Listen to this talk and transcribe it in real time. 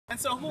And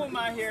so who am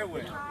I here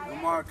with?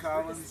 Lamar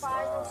Collins.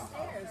 I'm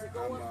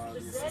the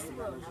assistant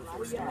manager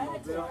for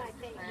Snowmobile.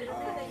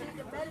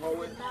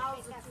 Poet,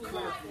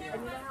 cook,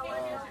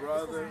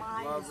 brother,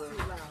 lover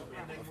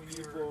of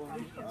people,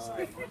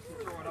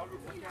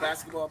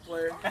 basketball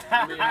player.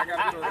 I mean, I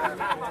got to throw that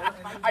out.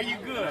 Are you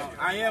good?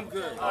 I am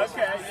good.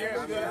 Okay,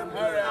 you're good. I'm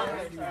All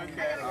right.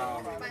 Okay.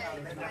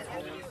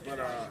 But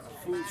a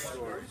food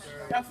story.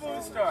 A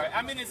food story.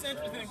 I mean, it's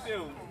interesting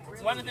too.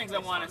 One of the things I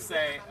want to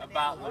say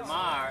about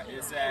Lamar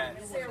is that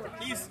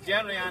he's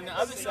generally on the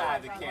other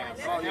side of the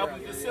camera,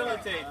 helping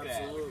facilitate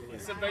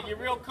that. So, but you're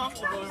real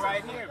comfortable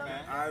right here,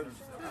 man.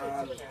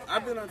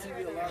 I've been on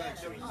TV a lot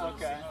actually.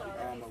 Okay.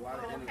 A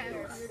lot of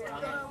interviews.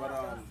 But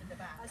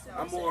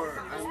I'm more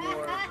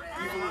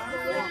even with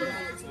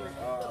performance.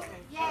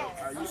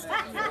 I used to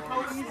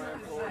perform slam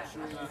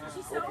poetry,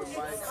 open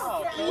mics,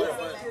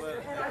 but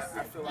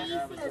I feel like I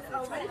have a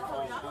different type of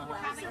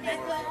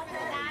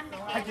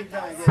I can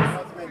kind of get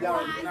something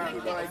down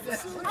like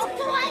this. You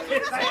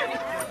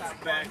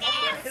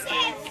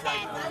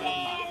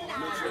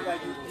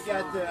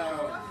got the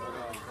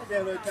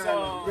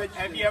so,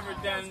 have you ever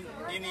done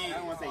any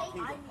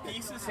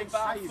pieces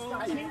about food?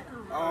 I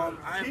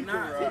am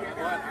not, but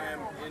I am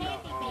in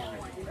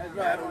a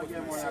battle with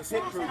my sister.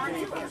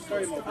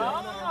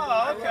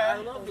 Oh, okay. I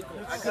love the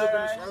cook. I could have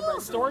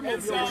been Story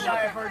movie.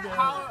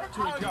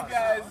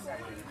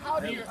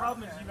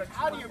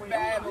 How do your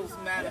battles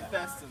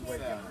manifest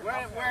themselves?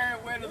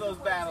 Where do those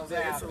battles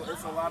happen?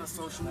 It's a lot of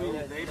social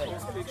media. They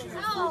post pictures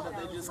of food that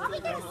they just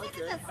cooked.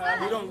 Okay.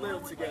 We don't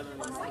live together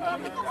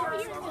anymore.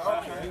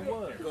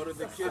 Okay. Go to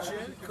the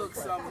kitchen, cook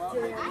something up,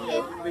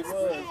 make a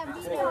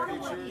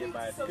picture,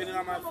 pin it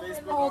on my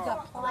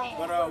Facebook.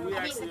 But we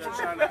actually are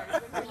trying to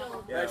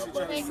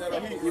set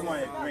up. You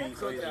want green,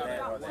 so you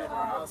that or that.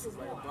 Our house is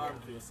like a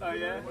barbecue. Oh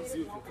yeah.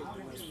 See if we can cook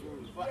too much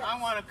food. Well,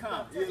 I want to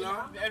come. You know,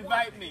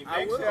 invite me.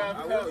 Make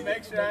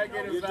sure I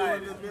get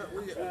invited.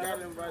 We got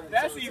invited.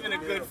 That's even a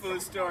good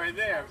food story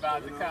there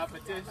about the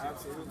competition.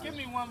 Absolutely. Give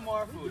me one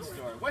more food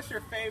story. What's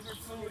your favorite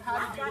food? How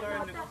did you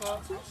learn to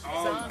cook?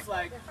 Sounds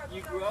like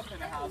you grew up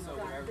in a household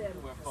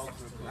where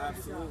folks were cooking.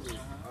 Absolutely.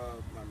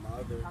 My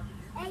mother,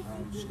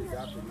 she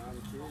adopted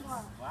 9 kids.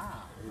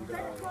 Wow. And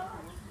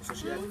so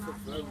she had to cook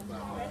for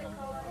everybody.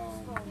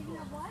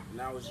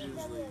 And I was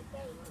usually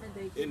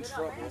in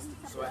trouble,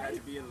 so I had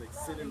to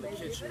sit in the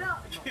kitchen,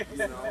 you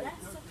know,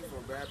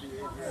 for bad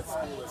behavior at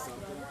school or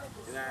something,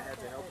 and I had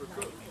to help her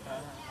cook,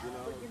 you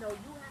know,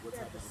 what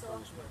type of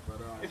punishment.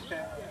 But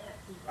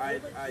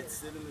I'd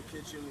sit in the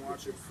kitchen,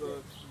 watch her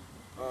cook.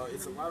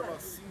 It's a lot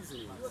about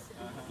seasonings,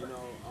 you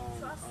know,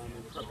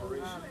 in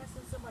preparation.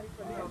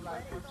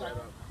 I picked that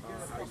up.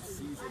 How you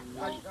season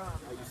meat,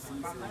 how you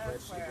season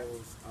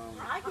vegetables,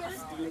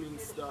 steaming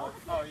stuff.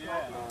 Oh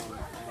yeah.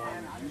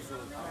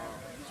 Using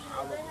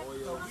olive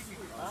oils.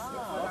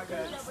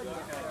 Okay.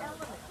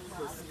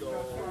 Crisco,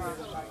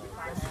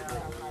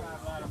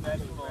 A lot of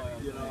vegetable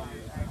oil. you know.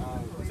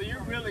 So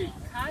you're really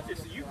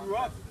conscious. You grew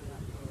up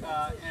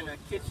in a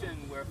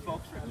kitchen where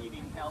folks were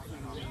eating healthy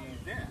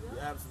then.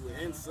 Yeah,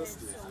 absolutely, and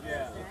sisters.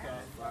 Yeah, okay.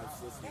 5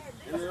 sisters,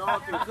 and they all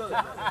can cook,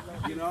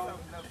 you know.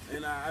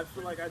 And I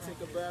feel like I take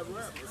a bad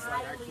rep. It's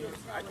like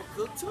I can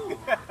cook too,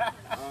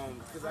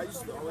 because I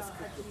used to always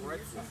cook the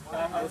breakfast.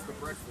 I was the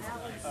breakfast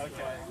guy.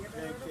 Okay.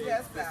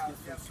 Pancakes,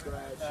 biscuits from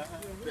scratch,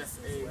 best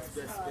eggs,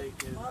 best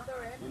bacon,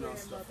 you know,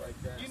 stuff like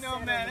that. You know,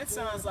 man, it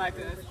sounds like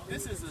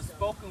this is a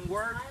spoken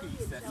word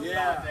piece that's about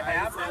Yeah, to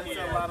happen here.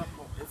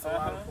 it's a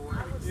lot of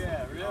poetry.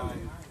 Yeah,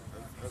 really.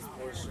 That's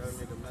poetry. Trying to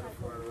make a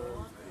metaphor out of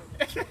words.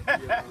 You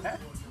know?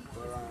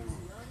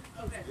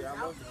 But yeah, I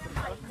love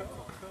it.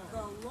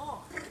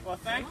 Well,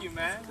 thank you,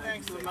 man.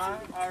 Thanks, Lamar.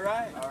 All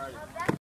right.